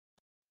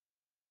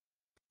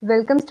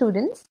Welcome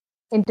students.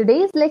 In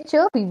today's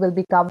lecture, we will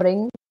be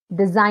covering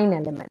design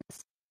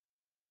elements.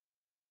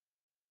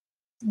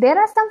 There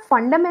are some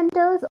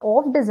fundamentals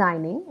of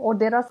designing, or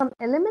there are some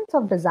elements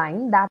of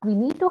design that we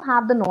need to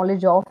have the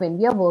knowledge of when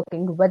we are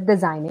working with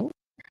designing.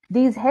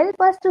 These help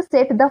us to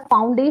set the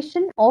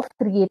foundation of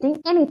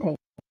creating anything.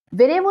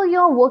 Wherever you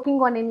are working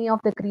on any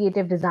of the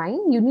creative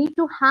design, you need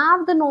to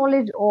have the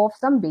knowledge of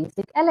some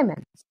basic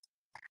elements.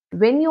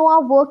 When you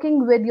are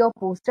working with your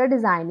poster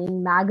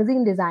designing,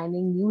 magazine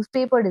designing,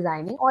 newspaper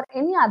designing, or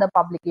any other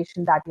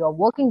publication that you are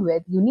working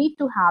with, you need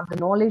to have the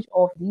knowledge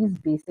of these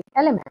basic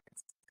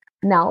elements.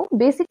 Now,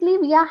 basically,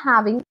 we are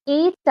having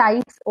 8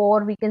 types,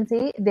 or we can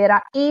say there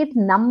are 8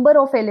 number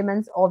of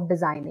elements of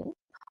designing.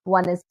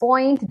 One is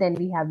point, then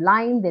we have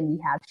line, then we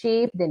have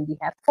shape, then we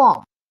have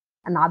form.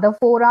 Another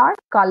 4 are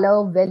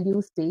color,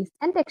 value, space,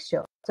 and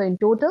texture. So in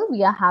total,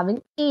 we are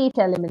having 8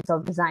 elements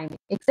of designing.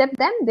 Except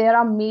then, there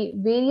are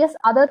various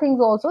other things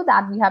also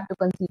that we have to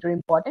consider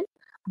important.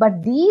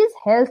 But these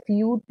help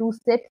you to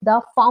set the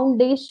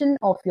foundation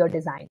of your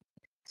design.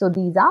 So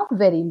these are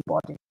very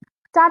important.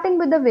 Starting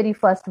with the very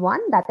first one,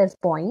 that is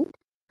point.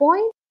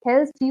 Point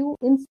helps you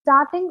in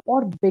starting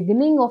or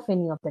beginning of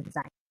any of the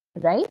design,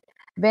 right?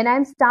 When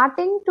I'm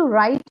starting to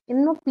write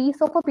in a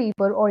piece of a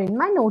paper or in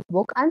my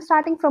notebook, I'm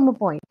starting from a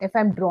point. If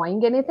I'm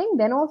drawing anything,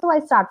 then also I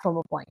start from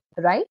a point,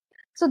 right?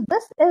 So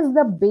this is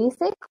the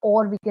basic,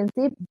 or we can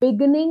say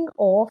beginning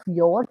of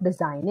your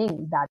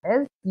designing. That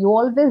is, you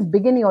always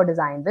begin your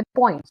design with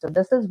points. So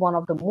this is one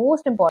of the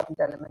most important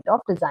element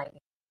of designing.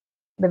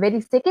 The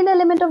very second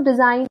element of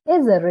design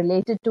is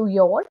related to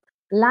your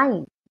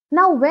line.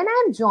 Now, when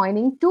I'm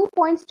joining 2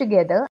 points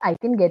together, I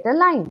can get a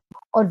line.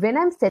 Or when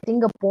I'm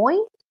setting a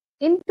point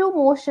into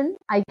motion,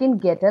 I can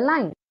get a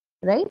line,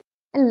 right?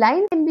 And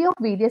line can be of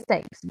various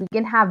types. We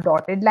can have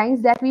dotted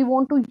lines that we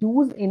want to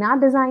use in our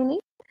designing.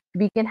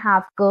 We can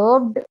have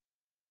curved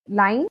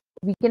lines.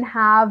 We can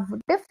have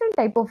different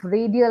type of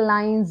radial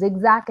lines,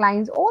 zigzag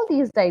lines. All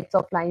these types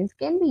of lines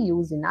can be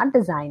used in our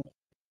designing,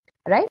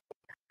 right?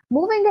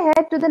 Moving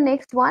ahead to the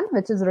next one,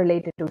 which is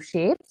related to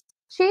shapes.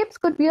 Shapes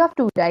could be of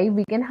 2 types.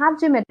 We can have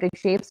geometric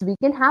shapes, we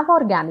can have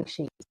organic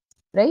shapes,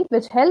 right?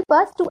 Which help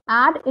us to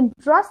add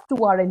interest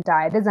to our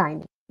entire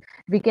design.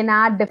 We can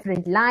add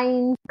different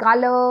line,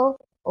 color,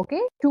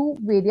 okay, to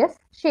various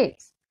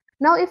shapes.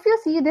 Now, if you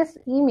see this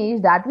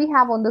image that we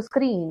have on the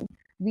screen,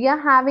 we are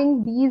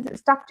having these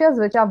structures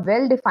which are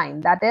well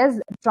defined. That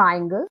is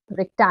triangle,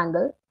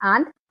 rectangle,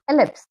 and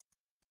ellipse.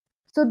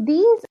 So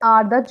these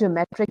are the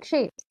geometric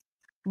shapes,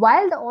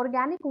 while the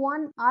organic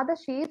one are the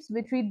shapes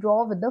which we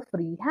draw with the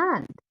free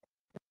hand.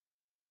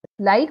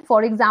 Like,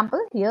 for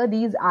example, here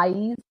these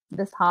eyes,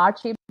 this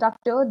heart-shaped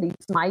structure, these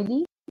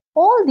smiley,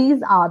 all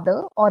these are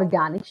the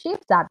organic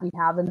shapes that we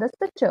have in this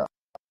picture.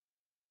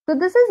 So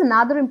this is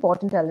another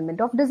important element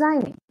of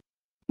designing.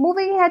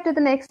 Moving ahead to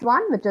the next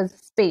one, which is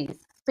space.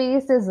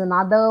 Space is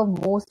another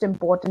most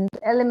important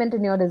element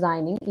in your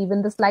designing.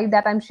 Even the slide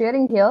that I'm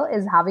sharing here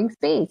is having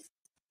space,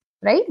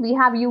 right? We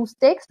have used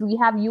text, we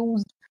have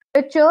used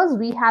pictures,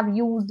 we have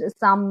used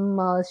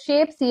some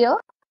shapes here,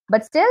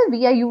 but still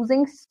we are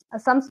using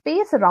some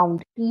space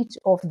around each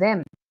of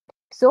them.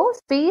 So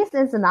space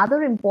is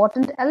another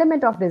important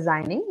element of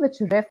designing,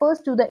 which refers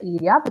to the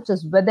area which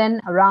is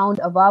within, around,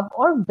 above,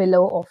 or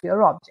below of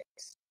your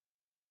objects.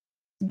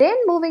 Then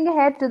moving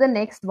ahead to the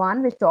next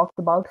one, which talks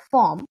about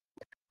form.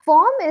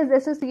 Form is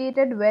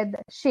associated with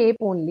shape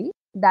only.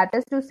 That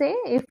is to say,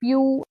 if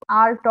you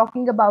are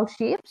talking about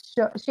shapes,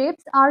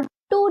 shapes are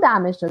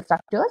 2-dimensional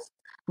structures.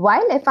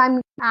 While if I'm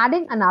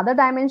adding another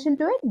dimension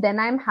to it, then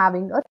I'm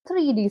having a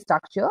 3D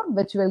structure,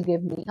 which will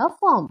give me a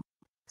form.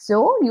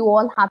 So you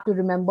all have to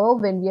remember,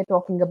 when we are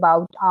talking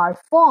about our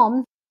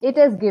form, it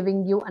is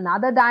giving you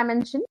another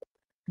dimension.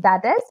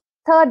 That is,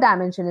 third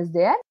dimension is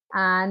there.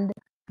 And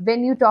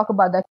when you talk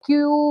about the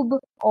cube,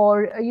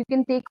 or you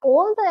can take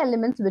all the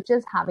elements which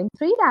is having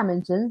 3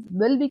 dimensions,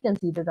 will be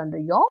considered under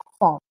your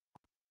form,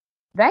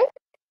 right?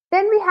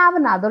 Then we have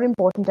another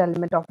important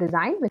element of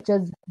design, which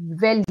is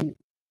value.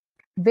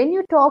 When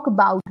you talk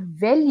about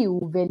value,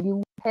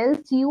 value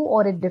tells you,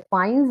 or it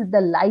defines the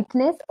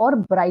lightness or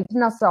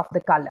brightness of the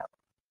color,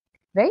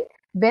 right?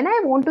 When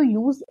I want to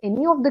use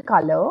any of the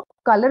color,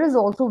 color is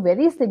also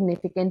very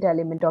significant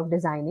element of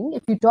designing.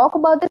 If you talk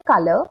about the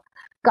color,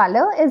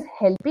 color is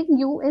helping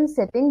you in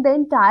setting the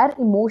entire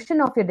emotion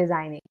of your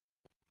designing,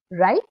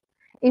 right?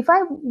 If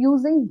I'm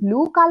using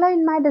blue color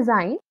in my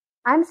design,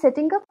 I'm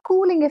setting a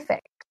cooling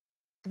effect,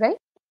 right?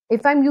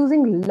 If I'm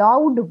using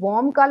loud,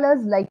 warm colors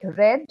like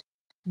red,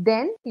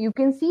 then you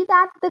can see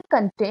that the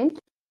content,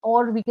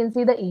 or we can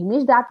say the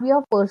image that we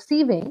are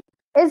perceiving,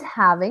 is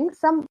having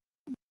some,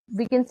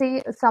 we can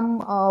say, some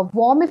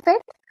warm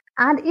effect,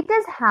 and it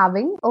is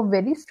having a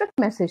very strict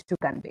message to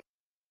convey.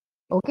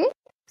 Okay,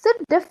 so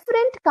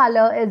different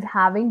color is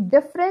having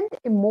different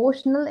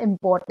emotional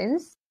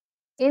importance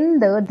in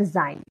the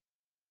design.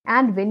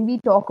 And when we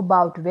talk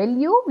about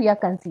value, we are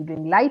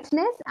considering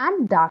lightness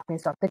and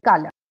darkness of the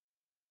color.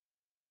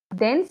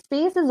 Then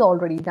space is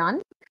already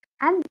done.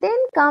 And then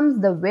comes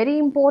the very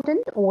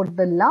important or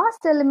the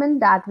last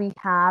element that we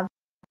have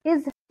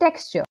is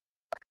texture.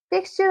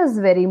 Texture is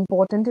very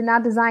important in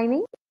our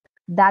designing.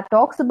 That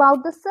talks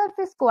about the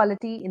surface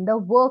quality in the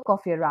work of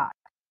your art,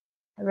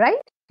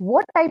 right?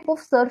 What type of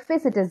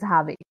surface it is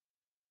having.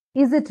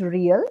 Is it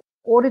real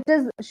or it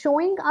is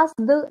showing us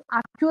the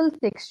actual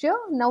texture?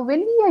 Now,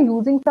 when we are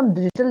using some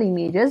digital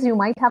images, you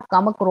might have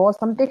come across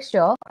some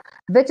texture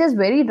which is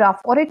very rough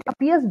or it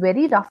appears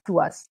very rough to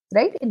us,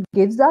 right? It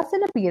gives us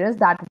an appearance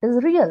that it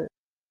is real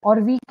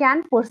or we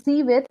can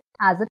perceive it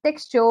as a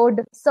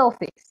textured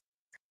surface.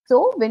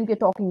 So, when we're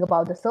talking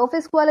about the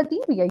surface quality,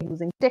 we are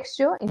using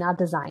texture in our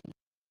design.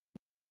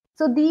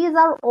 So these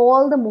are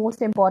all the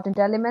most important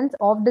elements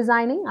of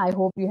designing. I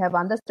hope you have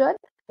understood.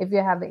 If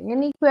you're having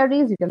any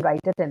queries, you can write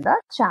it in the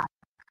chat.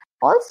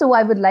 Also,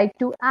 I would like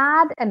to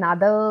add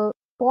another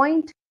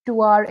point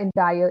to our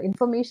entire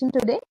information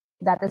today,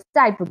 that is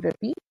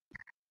typography.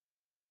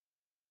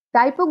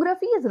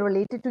 Typography is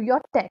related to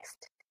your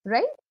text,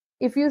 right?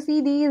 If you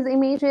see these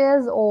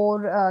images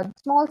or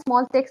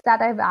small text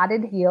that I've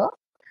added here,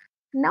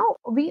 now,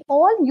 we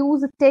all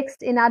use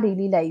text in our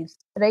daily lives,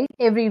 right?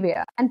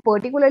 Everywhere. And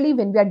particularly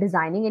when we are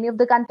designing any of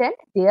the content,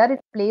 there it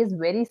plays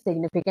very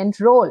significant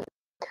role.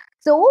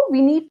 So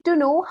we need to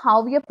know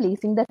how we are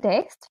placing the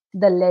text,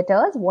 the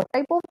letters, what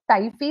type of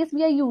typeface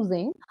we are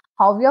using,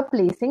 how we are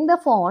placing the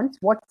fonts,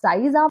 what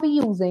size are we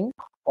using.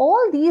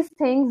 All these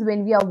things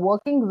when we are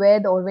working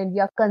with or when we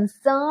are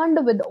concerned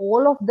with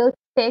all of the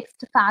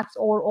text facts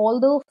or all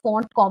the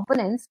font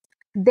components,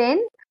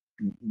 then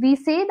we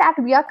say that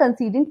we are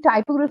considering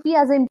typography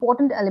as an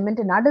important element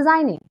in our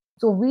designing.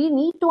 So we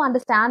need to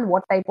understand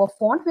what type of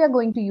font we are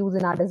going to use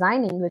in our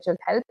designing, which will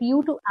help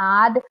you to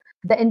add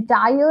the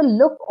entire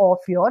look of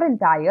your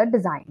entire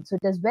design. So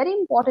it is very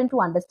important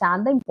to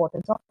understand the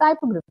importance of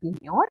typography in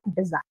your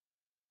design.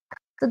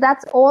 So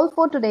that's all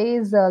for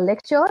today's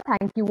lecture.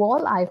 Thank you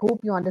all. I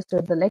hope you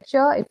understood the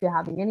lecture. If you're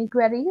having any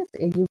queries,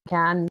 you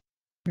can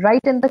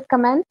write in the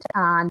comment.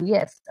 And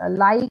yes,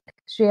 like,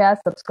 share,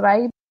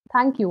 subscribe.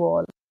 Thank you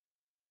all.